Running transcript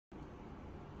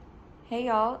Hey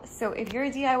y'all, so if you're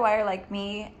a DIYer like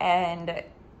me and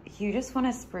you just want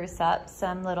to spruce up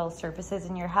some little surfaces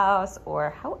in your house or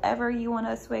however you want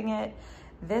to swing it,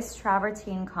 this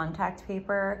Travertine contact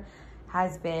paper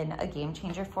has been a game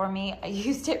changer for me. I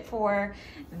used it for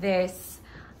this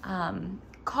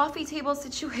coffee table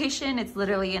situation. It's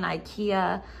literally an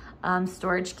IKEA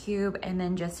storage cube and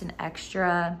then just an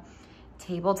extra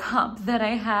tabletop that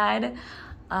I had.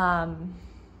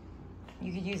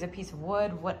 You could use a piece of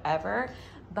wood, whatever,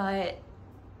 but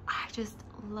I just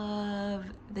love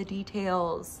the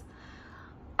details.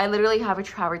 I literally have a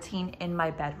Travertine in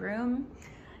my bedroom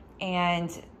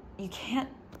and you can't,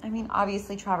 I mean,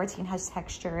 obviously Travertine has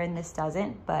texture and this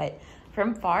doesn't, but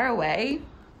from far away,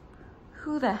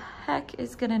 who the heck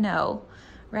is gonna know,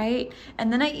 right?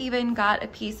 And then I even got a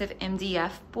piece of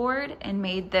MDF board and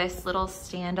made this little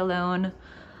standalone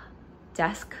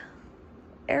desk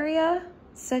area.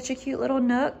 Such a cute little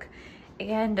nook.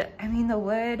 And I mean, the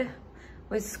wood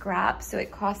was scrap, so it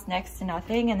cost next to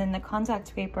nothing. And then the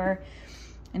contact paper,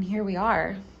 and here we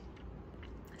are.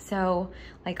 So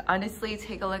like, honestly,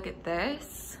 take a look at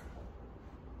this,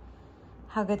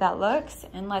 how good that looks.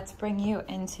 And let's bring you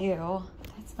into,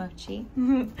 that's Mochi.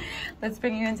 Let's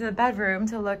bring you into the bedroom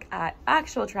to look at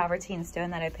actual Travertine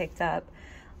stone that I picked up.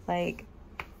 Like,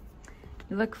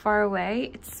 you look far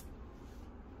away, it's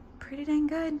pretty dang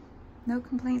good. No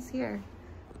complaints here.